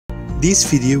This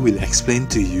video will explain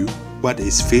to you what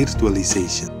is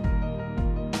virtualization.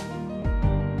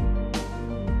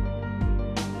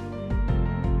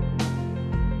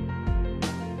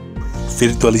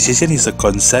 Virtualization is a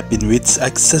concept in which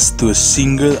access to a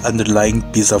single underlying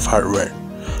piece of hardware,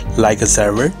 like a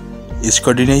server, is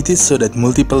coordinated so that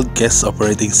multiple guest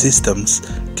operating systems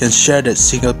can share that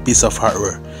single piece of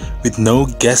hardware, with no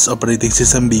guest operating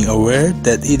system being aware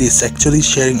that it is actually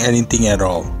sharing anything at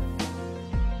all.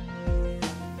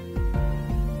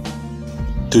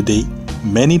 Today,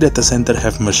 many data centers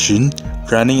have machines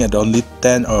running at only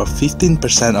 10 or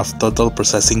 15% of total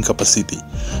processing capacity.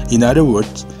 In other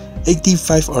words,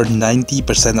 85 or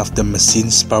 90% of the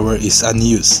machine's power is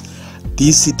unused.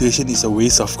 This situation is a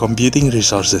waste of computing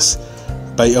resources.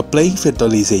 By applying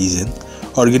virtualization,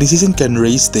 organizations can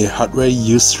raise their hardware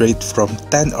use rate from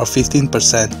 10 or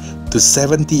 15% to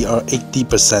 70 or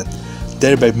 80%,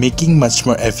 thereby making much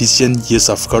more efficient use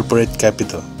of corporate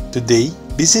capital. Today,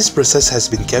 business process has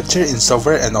been captured in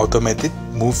software and automated,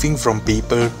 moving from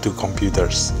paper to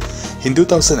computers. In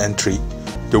 2003,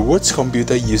 the world's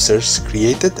computer users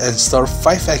created and stored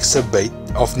 5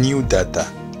 exabytes of new data.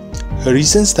 A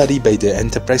recent study by the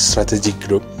Enterprise Strategy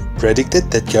Group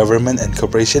predicted that government and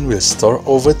corporations will store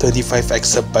over 25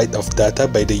 exabytes of data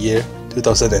by the year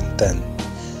 2010.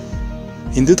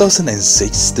 In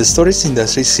 2006, the storage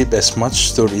industry shipped as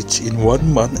much storage in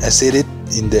 1 month as it did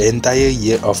in the entire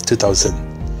year of 2000.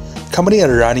 Companies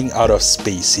are running out of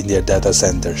space in their data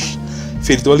centers.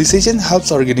 Virtualization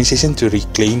helps organizations to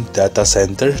reclaim data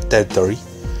center territory,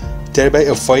 thereby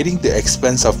avoiding the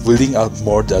expense of building out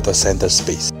more data center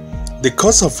space. The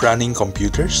cost of running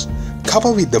computers,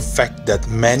 coupled with the fact that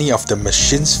many of the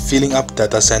machines filling up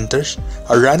data centers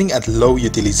are running at low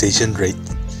utilization rate,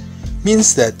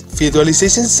 means that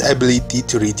virtualization's ability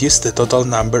to reduce the total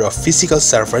number of physical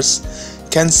servers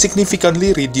can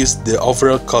significantly reduce the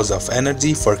overall cost of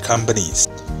energy for companies.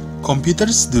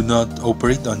 Computers do not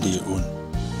operate on their own.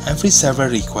 Every server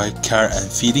requires care and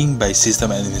feeding by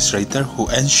system administrators who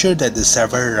ensure that the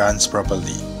server runs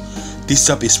properly. This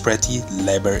job is pretty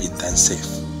labor-intensive.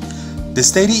 The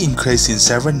steady increase in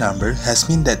server number has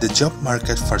meant that the job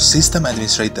market for system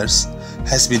administrators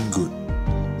has been good,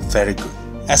 very good.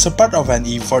 As a part of an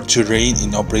effort to rein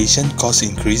in operation cost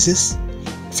increases,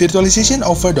 virtualization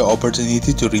offers the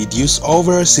opportunity to reduce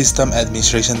overall system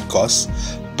administration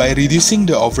costs by reducing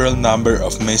the overall number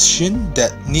of machines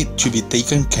that need to be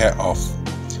taken care of.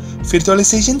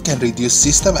 Virtualization can reduce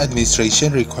system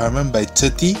administration requirement by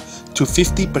 30 to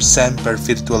 50% per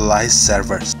virtualized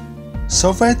servers.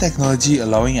 Software technology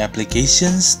allowing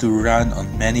applications to run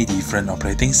on many different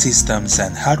operating systems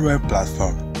and hardware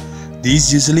platforms.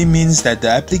 This usually means that the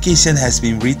application has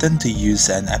been written to use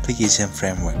an application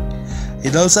framework.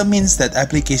 It also means that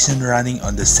applications running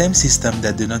on the same system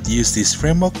that do not use this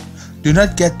framework do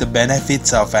not get the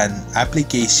benefits of an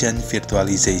application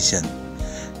virtualization.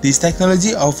 This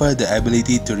technology offers the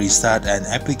ability to restart an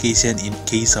application in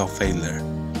case of failure,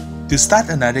 to start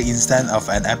another instance of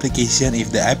an application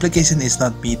if the application is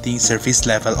not meeting service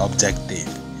level objective,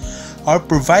 or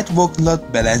provide workload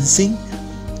balancing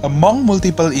among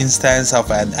multiple instances of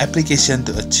an application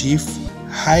to achieve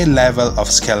high level of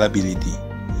scalability.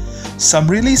 Some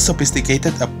really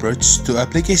sophisticated approach to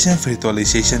application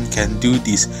virtualization can do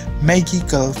this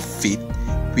magical feat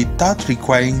without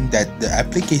requiring that the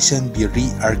application be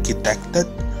re-architected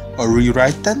or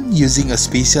rewritten using a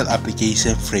special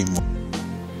application framework.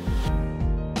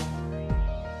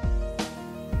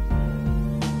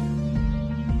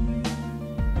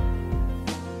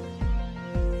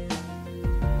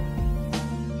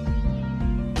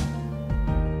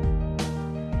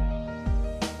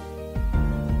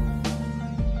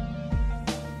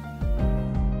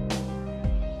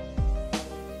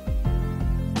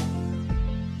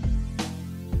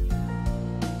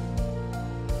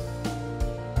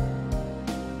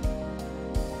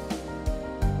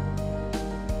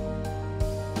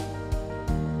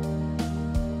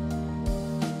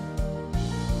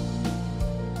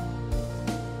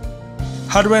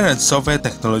 Hardware and software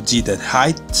technology that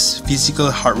hides physical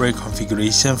hardware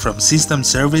configuration from system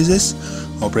services,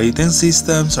 operating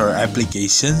systems, or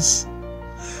applications.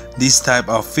 This type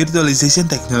of virtualization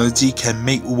technology can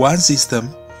make one system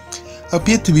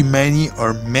appear to be many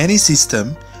or many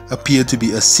systems appear to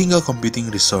be a single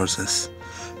computing resources.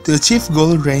 To achieve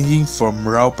goals ranging from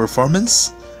raw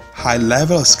performance, high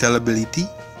level of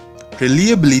scalability,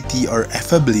 reliability or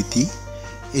availability,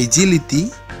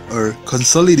 agility, or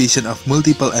consolidation of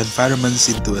multiple environments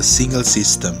into a single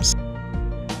system.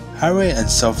 Hardware and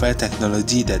software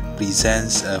technology that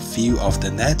presents a view of the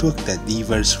network that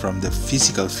differs from the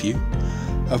physical view,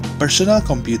 A personal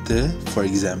computer, for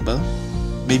example,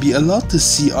 may be allowed to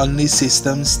see only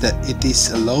systems that it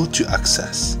is allowed to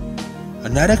access.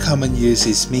 Another common use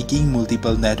is making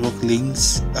multiple network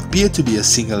links appear to be a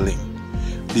single link.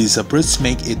 This approach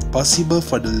makes it possible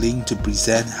for the link to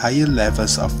present higher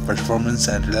levels of performance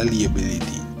and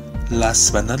reliability.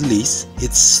 Last but not least,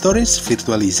 it's storage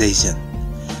virtualization.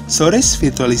 Storage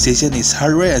virtualization is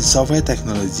hardware and software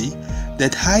technology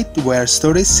that hide where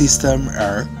storage systems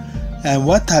are and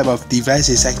what type of device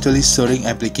is actually storing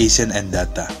application and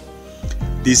data.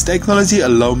 This technology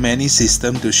allows many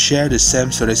systems to share the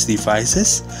same storage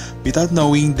devices without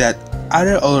knowing that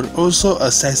others are also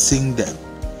accessing them.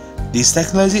 This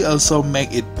technology also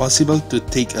makes it possible to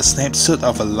take a snapshot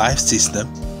of a live system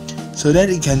so that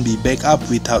it can be backed up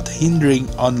without hindering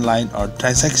online or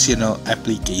transactional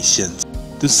applications.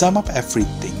 To sum up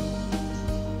everything,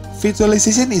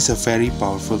 virtualization is a very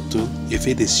powerful tool if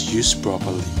it is used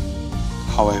properly.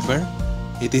 However,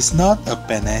 it is not a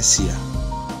panacea,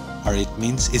 or it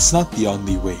means it's not the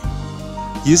only way.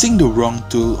 Using the wrong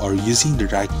tool or using the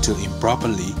right tool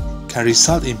improperly can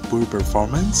result in poor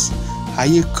performance,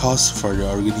 higher costs for the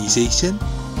organization,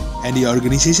 and the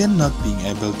organization not being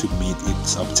able to meet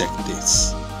its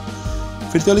objectives.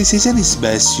 Virtualization is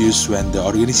best used when the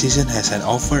organization has an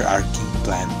overarching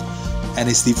plan and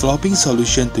is developing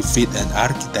solutions to fit an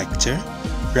architecture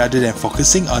rather than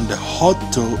focusing on the hot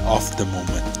tool of the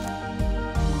moment.